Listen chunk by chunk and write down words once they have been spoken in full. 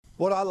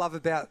What I love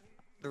about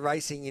the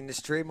racing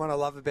industry and what I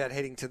love about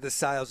heading to the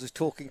sales is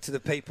talking to the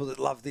people that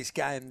love this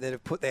game, that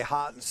have put their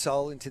heart and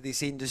soul into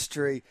this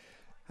industry.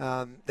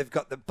 They've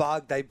got the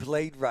bug, they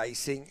bleed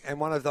racing,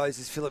 and one of those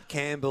is Philip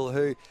Campbell,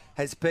 who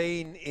has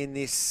been in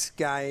this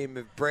game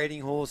of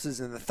breeding horses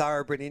and the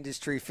thoroughbred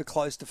industry for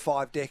close to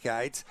 5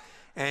 decades,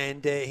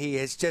 and he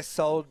has just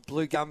sold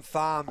Blue Gum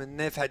Farm, and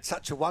they've had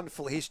such a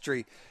wonderful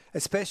history,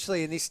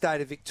 especially in this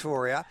state of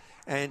Victoria.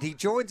 And he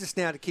joins us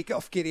now to kick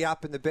off Giddy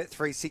Up in the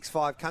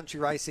Bet365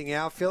 Country Racing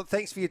Hour. Philip,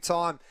 thanks for your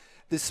time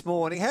this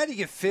morning. How do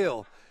you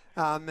feel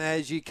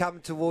as you come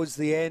towards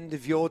the end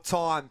of your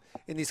time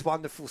in this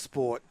wonderful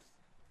sport?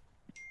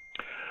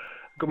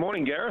 Good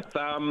morning, Gareth.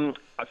 I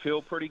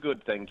feel pretty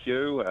good, thank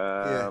you.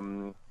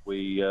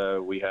 We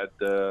had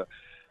a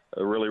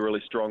really,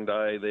 really strong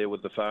day there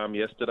with the farm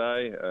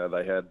yesterday.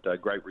 They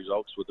had great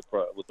results with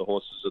the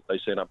horses that they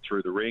sent up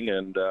through the ring,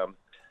 and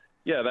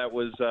that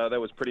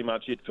was pretty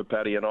much it for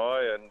Paddy and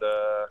I. And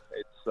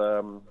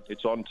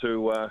it's on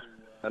to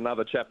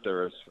another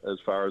chapter as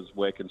far as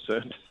we're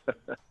concerned.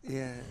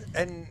 Yeah,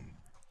 and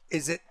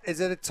is it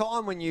a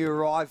time when you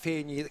arrive here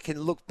and you can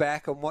look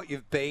back on what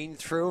you've been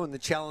through and the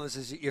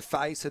challenges that you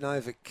face and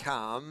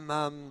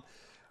overcome?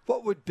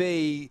 What would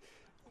be,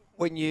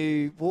 when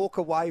you walk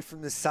away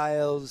from the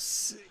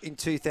sales in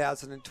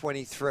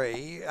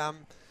 2023,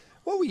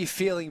 what will your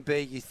feeling be,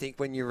 you think,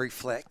 when you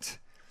reflect?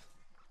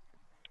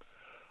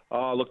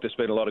 Oh, look, there's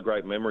been a lot of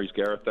great memories,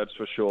 Gareth, that's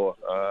for sure.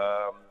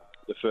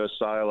 The first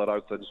sale at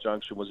Oaklands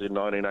Junction was in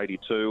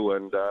 1982,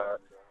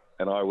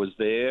 and I was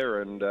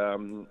there,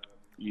 and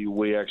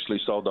we actually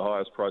sold the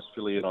highest priced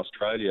filly in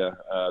Australia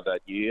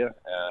that year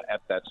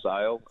at that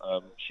sale.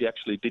 She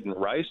actually didn't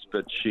race,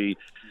 but she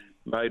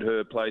made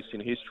her place in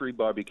history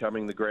by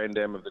becoming the Grand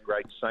Dam of the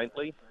Great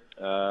Saintly.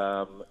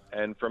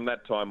 And from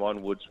that time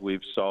onwards,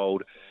 we've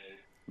sold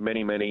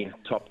many, many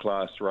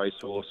top-class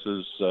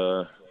racehorses.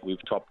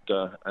 We've topped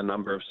a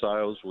number of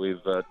sales.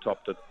 We've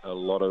topped a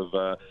lot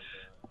of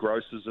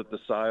grosses at the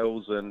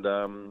sales. And,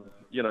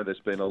 there's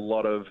been a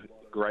lot of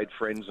great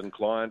friends and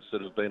clients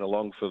that have been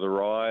along for the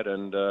ride.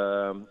 And,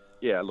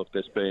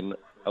 there's been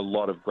a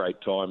lot of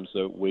great times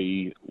that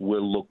we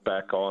will look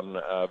back on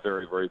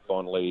very, very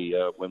fondly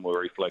when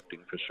we're reflecting,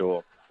 for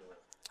sure.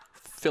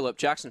 Philip,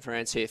 Jackson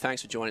Ferrance here.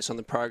 Thanks for joining us on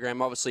the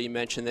program. Obviously, you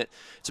mentioned that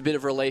it's a bit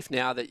of relief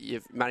now that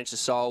you've managed to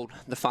sold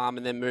the farm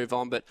and then move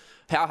on, but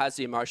how has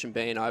the emotion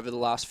been over the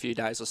last few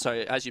days or so?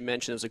 As you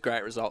mentioned, it was a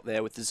great result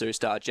there with the Zoo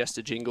Star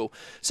Jester Jingle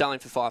selling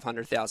for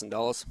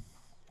 $500,000.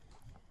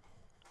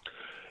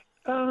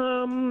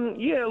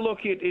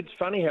 It's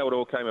funny how it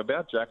all came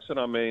about, Jackson.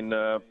 I mean,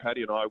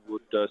 Paddy and I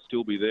would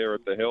still be there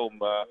at the helm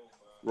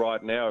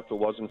right now if it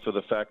wasn't for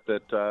the fact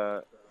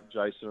that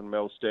Jason and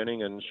Mel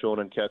Stenning and Sean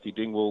and Kathy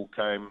Dingwall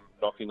came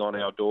knocking on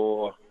our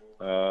door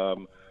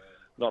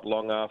not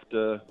long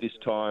after this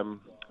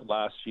time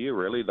last year,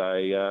 really.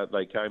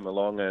 They came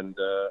along and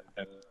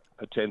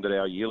attended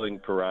our yearling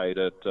parade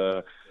at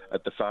the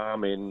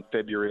farm in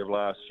February of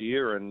last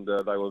year, and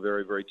they were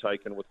very, very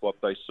taken with what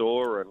they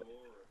saw and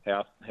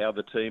how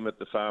the team at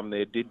the farm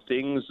there did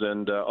things,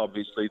 and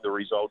obviously the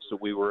results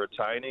that we were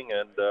attaining,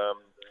 and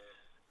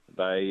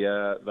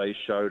they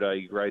showed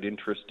a great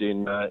interest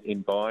in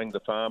buying the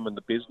farm and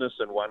the business,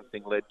 and one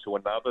thing led to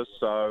another.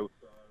 So,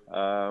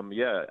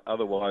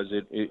 otherwise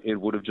it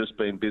would have just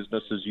been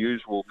business as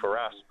usual for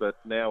us, but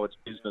now it's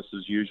business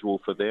as usual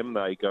for them.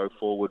 They go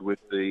forward with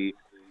the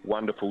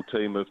wonderful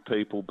team of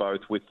people,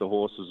 both with the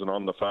horses and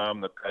on the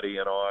farm, that Paddy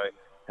and I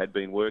had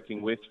been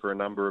working with for a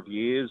number of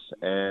years,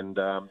 and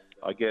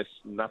I guess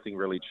nothing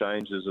really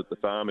changes at the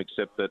farm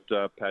except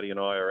that Paddy and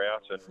I are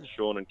out, and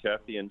Sean and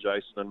Kathy and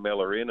Jason and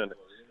Mel are in, and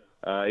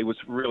it was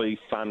really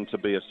fun to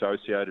be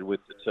associated with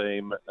the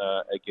team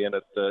again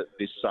at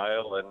this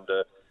sale, and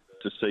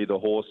to see the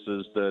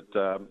horses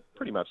that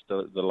pretty much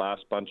the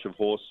last bunch of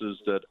horses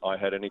that I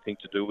had anything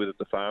to do with at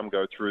the farm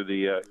go through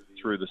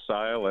the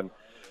sale. And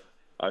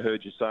I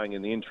heard you saying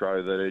in the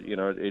intro that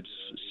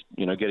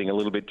it's getting a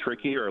little bit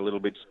trickier, a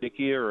little bit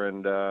stickier,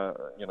 and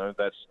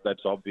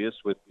that's obvious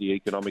with the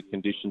economic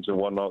conditions and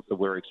whatnot that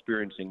we're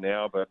experiencing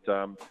now. But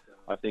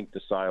I think the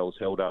sales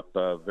held up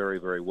very,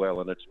 very well,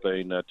 and it's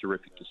been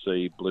terrific to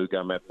see Blue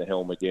Gum at the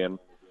helm again.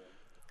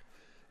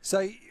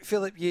 So,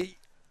 Philip,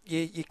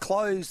 you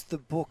closed the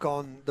book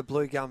on the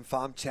Blue Gum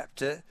Farm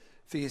chapter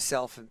for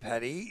yourself and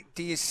Paddy.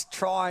 Do you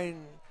try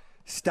and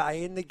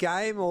stay in the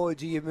game, or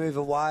do you move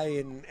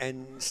away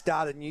and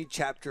start a new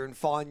chapter and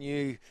find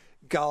new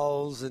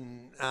goals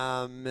and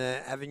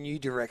have a new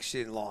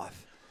direction in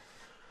life?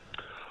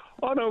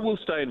 Oh, no, we'll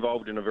stay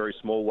involved in a very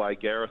small way,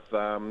 Gareth.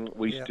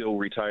 We still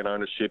retain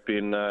ownership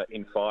in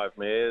 5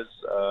 mares.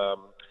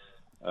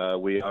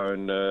 We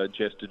own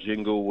Jester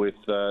Jingle with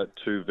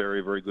 2 very,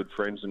 very good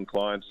friends and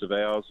clients of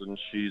ours, and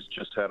she's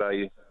just had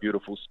a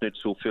beautiful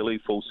Snitzel filly,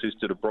 full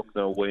sister to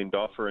Brooknell, weaned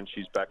off her, and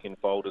she's back in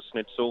foal to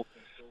Snitzel.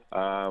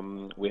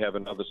 We have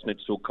another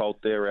Snitzel colt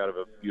there out of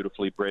a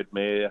beautifully bred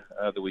mare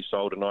that we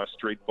sold a nice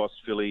Street Boss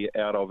filly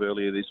out of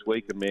earlier this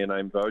week, a mare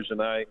named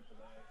Beaujolais.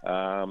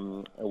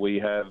 We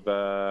have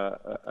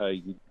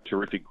a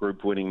terrific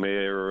group-winning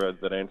mare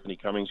that Anthony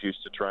Cummings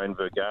used to train,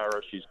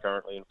 Vergara. She's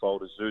currently in foal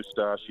to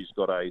Zoostar. She's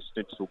got a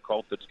Schnitzel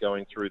colt that's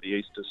going through the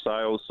Easter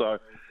sales. So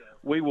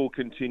we will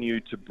continue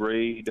to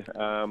breed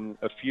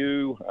a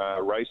few,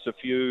 race a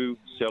few,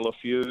 sell a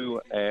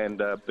few,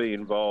 and be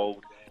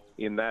involved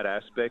in that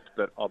aspect,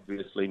 but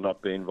obviously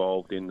not be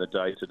involved in the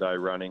day-to-day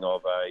running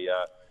of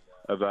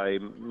a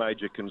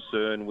major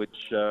concern,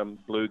 which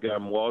Blue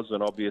Gum was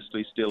and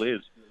obviously still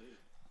is.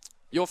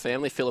 Your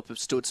family, Philip, have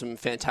stood some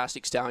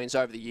fantastic stallions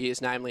over the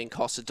years, namely in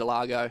Costa del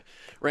Lago,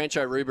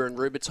 Rancho Ruba and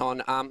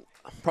Rubiton.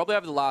 Probably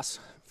over the last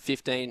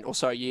 15 or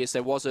so years,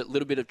 there was a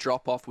little bit of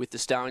drop-off with the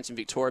stallions in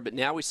Victoria, but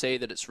now we see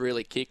that it's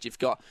really kicked. You've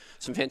got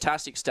some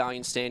fantastic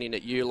stallions standing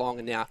at Yulong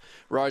and now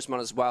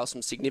Rosemont as well,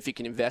 some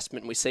significant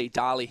investment. We see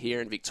Darley here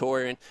in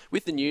Victoria, and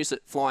with the news that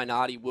Flying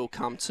Artie will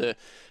come to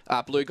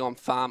Blue Gum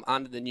Farm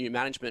under the new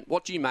management,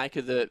 what do you make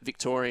of the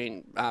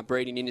Victorian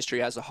breeding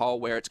industry as a whole,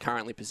 where it's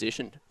currently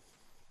positioned?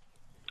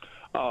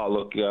 Oh,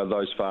 look,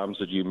 those farms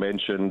that you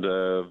mentioned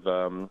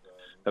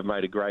have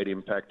made a great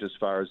impact as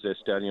far as their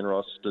stallion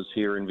rosters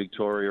here in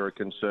Victoria are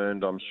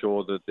concerned. I'm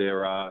sure that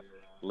there are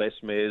less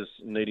mares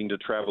needing to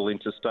travel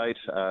interstate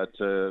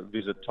to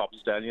visit top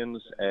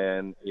stallions,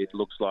 and it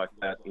looks like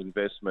that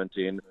investment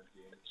in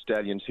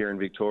stallions here in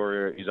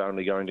Victoria is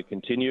only going to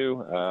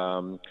continue.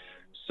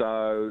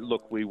 So,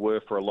 look, we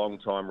were for a long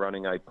time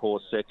running a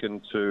poor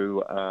second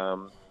to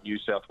New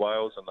South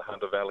Wales and the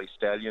Hunter Valley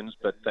Stallions,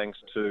 but thanks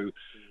to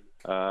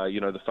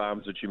the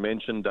farms that you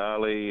mentioned,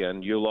 Darley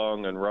and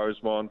Yulong and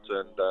Rosemont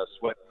and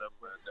Swettenham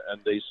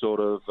and these sort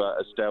of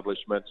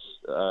establishments,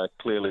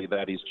 clearly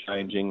that is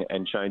changing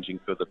and changing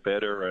for the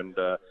better. And,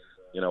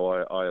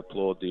 I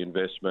applaud the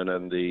investment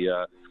and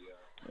the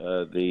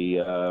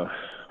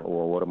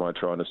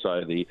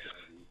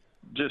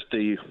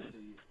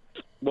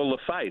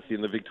faith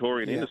in the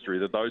Victorian industry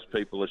that those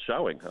people are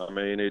showing. I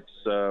mean,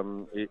 it's a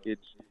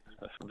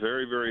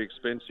very, very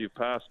expensive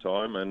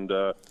pastime, and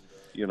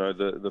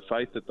the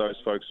faith that those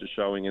folks are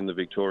showing in the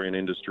Victorian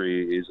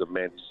industry is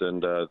immense,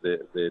 and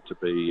they're to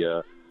be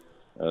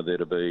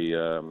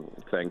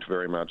thanked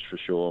very much for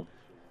sure.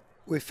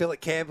 With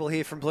Philip Campbell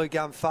here from Blue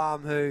Gum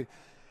Farm, who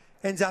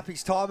ends up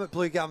his time at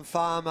Blue Gum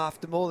Farm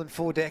after more than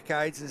 4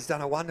 decades and has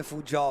done a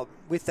wonderful job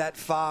with that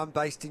farm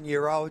based in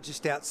Euroa,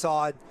 just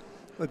outside,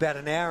 about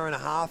an hour and a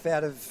half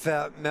out of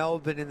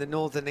Melbourne in the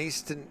northern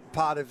eastern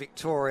part of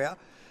Victoria.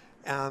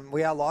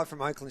 We are live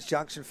from Oaklands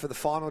Junction for the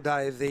final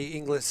day of the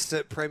Inglis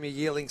Premier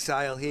Yearling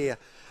Sale here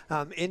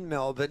in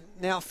Melbourne.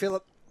 Now,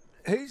 Philip,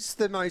 who's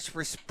the most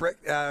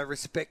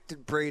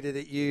respected breeder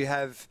that you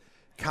have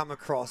come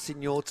across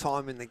in your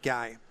time in the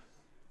game?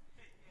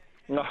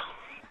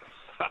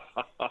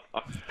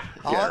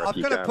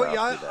 I've got to put you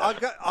on.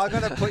 I've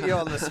got to put you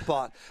on the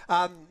spot.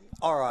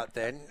 All right,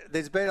 then.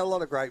 There's been a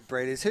lot of great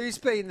breeders. Who's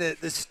been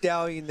the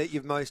stallion that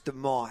you've most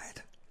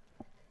admired?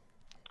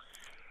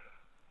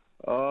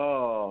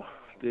 Oh,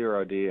 dear,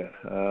 oh dear.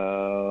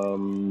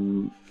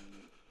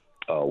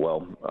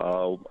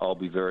 I'll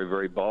be very,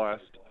 very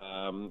biased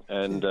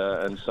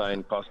and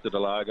saying Costa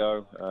del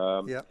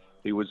Lago. Yep.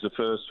 He was the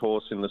first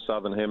horse in the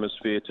Southern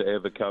Hemisphere to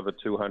ever cover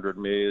 200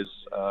 mares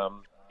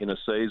in a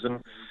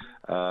season.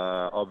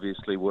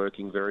 Obviously,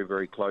 working very,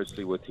 very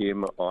closely with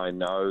him, I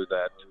know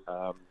that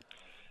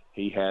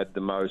he had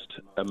the most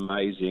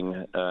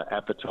amazing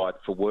appetite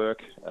for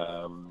work.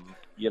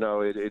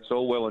 It's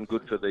all well and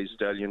good for these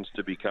stallions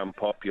to become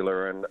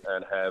popular and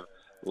have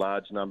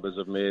large numbers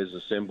of mares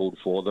assembled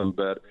for them,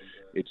 but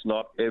it's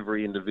not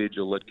every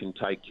individual that can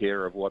take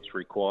care of what's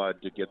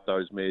required to get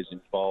those mares in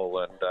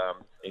foal,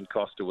 and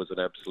Costa was an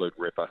absolute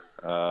ripper.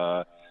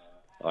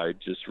 I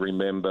just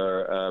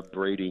remember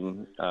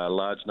breeding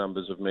large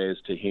numbers of mares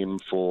to him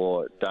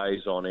for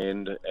days on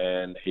end,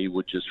 and he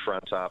would just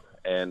front up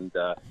and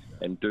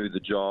do the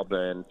job,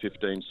 and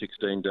 15,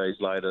 16 days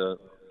later,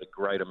 the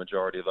greater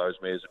majority of those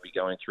mares would be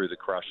going through the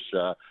crush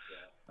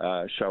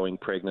showing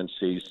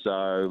pregnancy.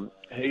 So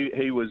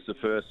he was the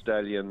first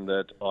stallion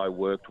that I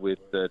worked with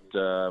that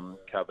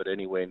covered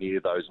anywhere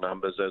near those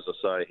numbers. As I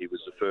say, he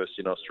was the first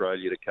in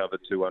Australia to cover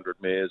 200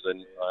 mares,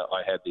 and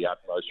I had the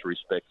utmost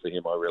respect for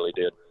him. I really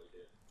did.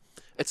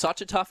 It's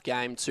such a tough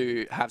game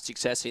to have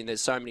success in.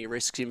 There's so many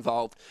risks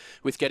involved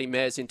with getting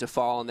mares into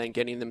file and then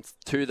getting them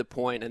to the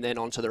point and then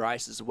onto the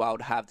races as well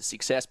to have the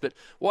success. But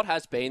what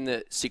has been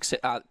the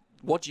success?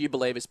 What do you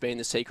believe has been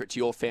the secret to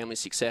your family's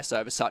success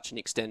over such an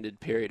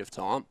extended period of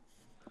time?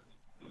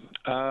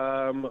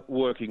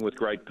 Working with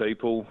great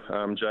people,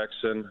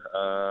 Jackson,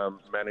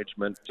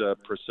 management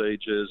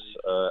procedures,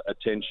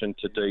 attention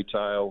to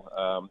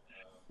detail.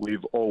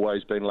 We've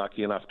always been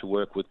lucky enough to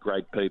work with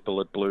great people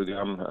at Blue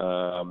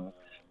Gum,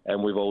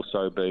 and we've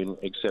also been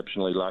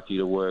exceptionally lucky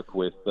to work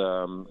with,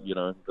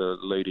 the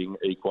leading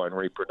equine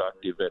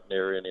reproductive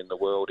veterinarian in the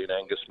world in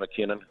Angus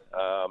McKinnon.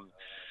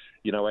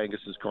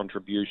 Angus's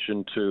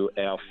contribution to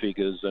our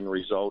figures and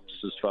results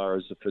as far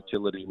as the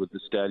fertility with the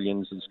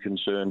stallions is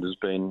concerned has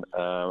been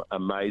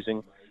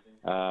amazing.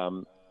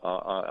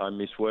 I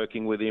miss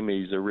working with him.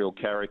 He's a real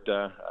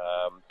character,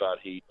 but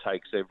he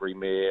takes every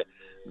mare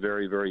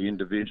very, very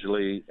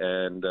individually,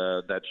 and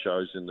that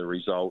shows in the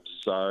results.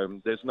 So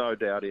there's no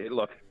doubt here.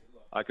 Look,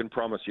 I can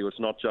promise you it's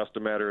not just a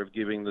matter of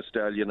giving the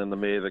stallion and the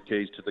mare the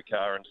keys to the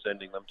car and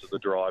sending them to the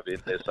drive-in.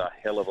 There's a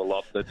hell of a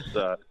lot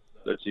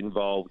that's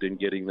involved in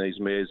getting these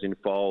mares in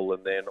foal,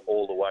 and then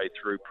all the way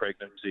through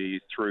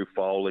pregnancy, through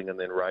foaling, and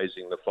then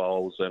raising the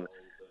foals. And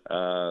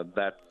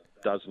that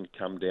doesn't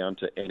come down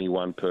to any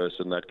one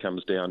person. That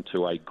comes down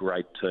to a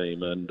great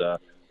team. And I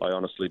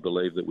honestly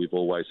believe that we've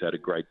always had a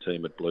great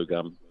team at Blue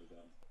Gum.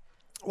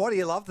 Why do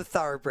you love the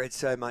thoroughbred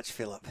so much,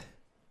 Philip?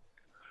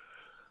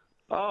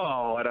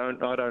 Oh, I don't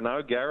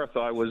know, Gareth.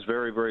 I was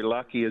very, very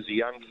lucky as a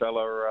young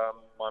fella.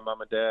 My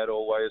mum and dad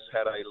always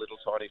had a little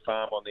tiny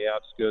farm on the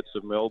outskirts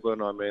of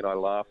Melbourne. I mean, I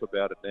laugh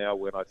about it now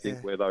when I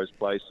think where those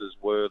places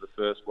were. The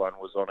first one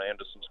was on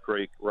Andersons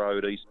Creek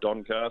Road, East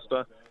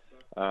Doncaster,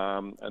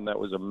 and that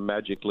was a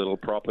magic little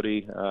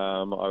property.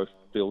 I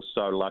feel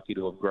so lucky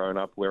to have grown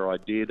up where I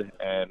did,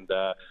 and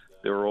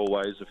there were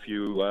always a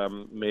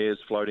few mares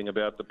floating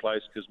about the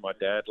place because my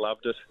dad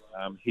loved it.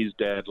 His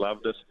dad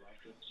loved it.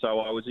 So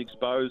I was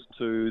exposed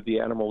to the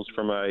animals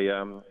from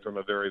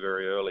a very,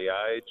 very early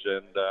age,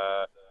 and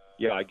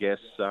I guess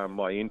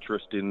my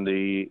interest in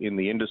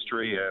the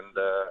industry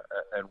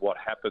and what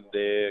happened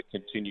there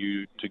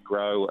continued to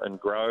grow and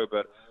grow.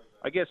 But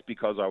I guess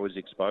because I was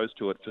exposed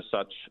to it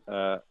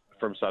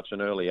from such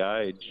an early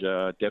age,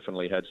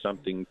 definitely had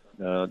something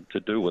to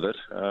do with it.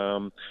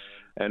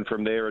 And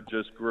from there, it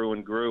just grew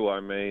and grew. I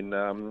mean,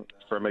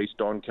 from East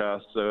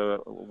Doncaster,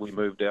 we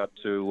moved out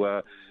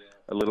to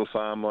a little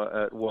farm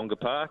at Wonga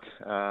Park,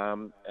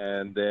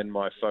 and then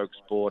my folks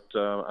bought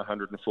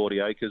 140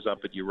 acres up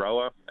at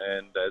Euroa,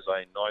 and as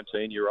a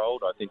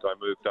 19-year-old, I think I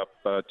moved up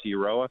to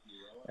Euroa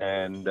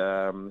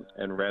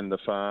and ran the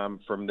farm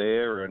from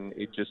there, and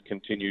it just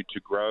continued to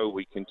grow.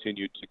 We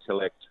continued to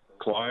collect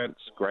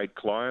clients, great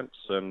clients,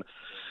 and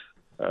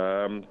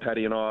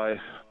Paddy and I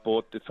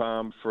bought the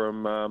farm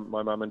from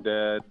my mum and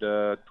dad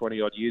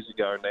 20-odd years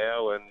ago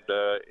now, and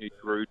it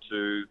grew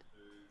to,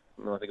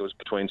 I think it was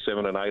between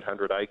 700 and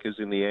 800 acres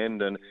in the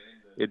end, and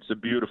it's a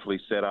beautifully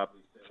set up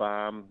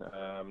farm,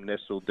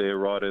 nestled there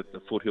right at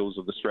the foothills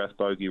of the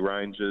Strathbogie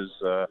Ranges.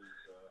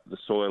 The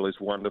soil is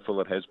wonderful.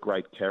 It has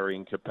great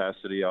carrying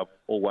capacity. I've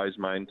always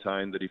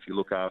maintained that if you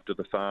look after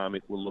the farm,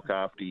 it will look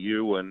after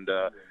you, and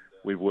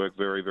we've worked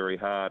very, very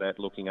hard at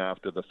looking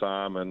after the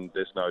farm, and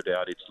there's no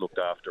doubt it's looked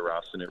after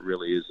us, and it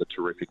really is a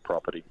terrific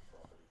property.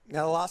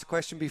 Now, the last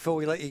question before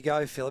we let you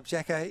go, Philip.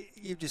 Jacko,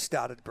 you've just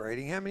started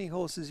breeding. How many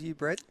horses have you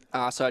bred?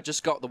 So I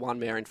just got the one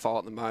mare in foal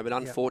at the moment.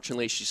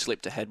 Unfortunately, she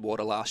slipped to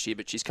Headwater last year,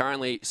 but she's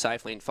currently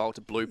safely in foal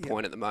to Blue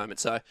Point at the moment.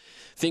 So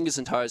fingers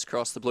and toes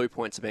crossed. The Blue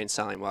Points have been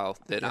selling well.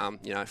 That,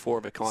 four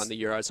of a kind,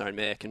 the Eurozone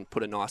mare can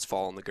put a nice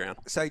foal on the ground.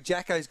 So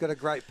Jacko's got a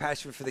great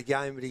passion for the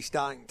game, but he's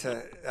starting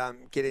to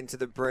get into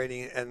the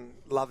breeding and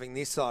loving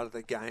this side of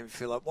the game,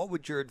 Philip. What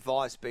would your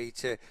advice be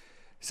to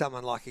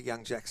someone like a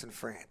young Jackson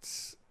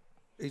France?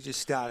 He's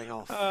just starting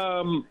off.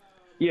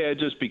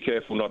 Just be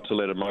careful not to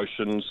let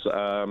emotions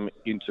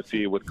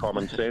interfere with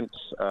common sense.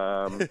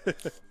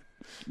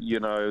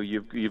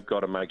 You've got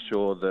to make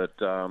sure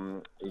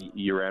that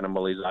your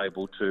animal is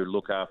able to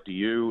look after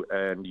you,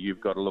 and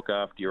you've got to look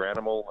after your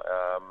animal.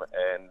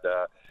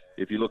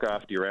 If you look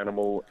after your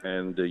animal,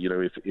 and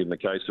if in the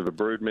case of a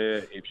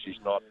broodmare, if she's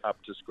not up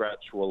to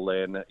scratch, well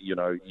then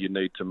you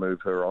need to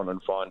move her on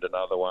and find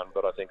another one.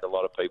 But I think a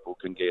lot of people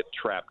can get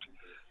trapped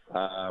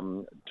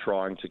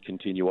trying to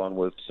continue on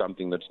with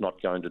something that's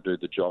not going to do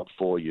the job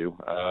for you.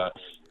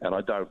 And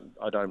I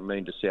don't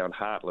mean to sound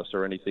heartless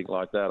or anything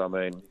like that. I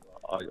mean,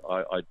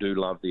 I do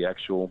love the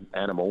actual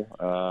animal.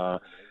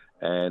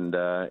 And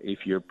if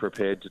you're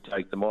prepared to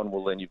take them on,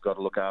 well, then you've got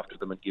to look after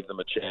them and give them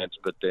a chance.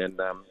 But then,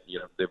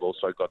 they've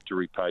also got to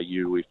repay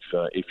you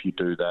if you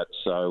do that.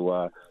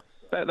 So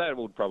that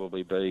would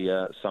probably be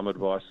some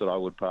advice that I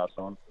would pass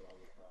on.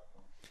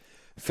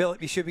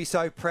 Philip, you should be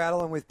so proud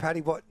along with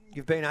Paddy what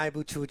you've been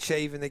able to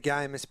achieve in the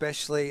game,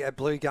 especially at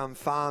Blue Gum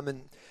Farm.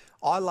 And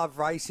I love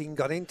racing,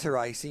 got into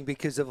racing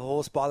because of a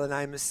horse by the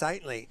name of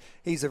Saintly.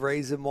 He's the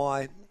reason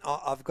why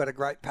I've got a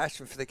great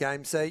passion for the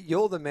game. So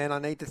you're the man I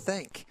need to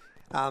thank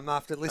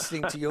after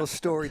listening to your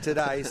story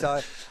today.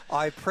 So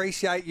I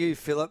appreciate you,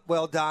 Philip.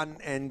 Well done,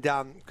 and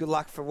good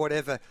luck for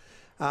whatever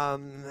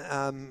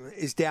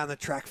is down the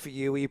track for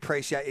you. We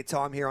appreciate your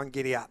time here on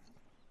Giddy Up.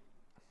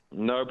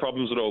 No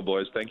problems at all,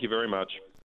 boys. Thank you very much.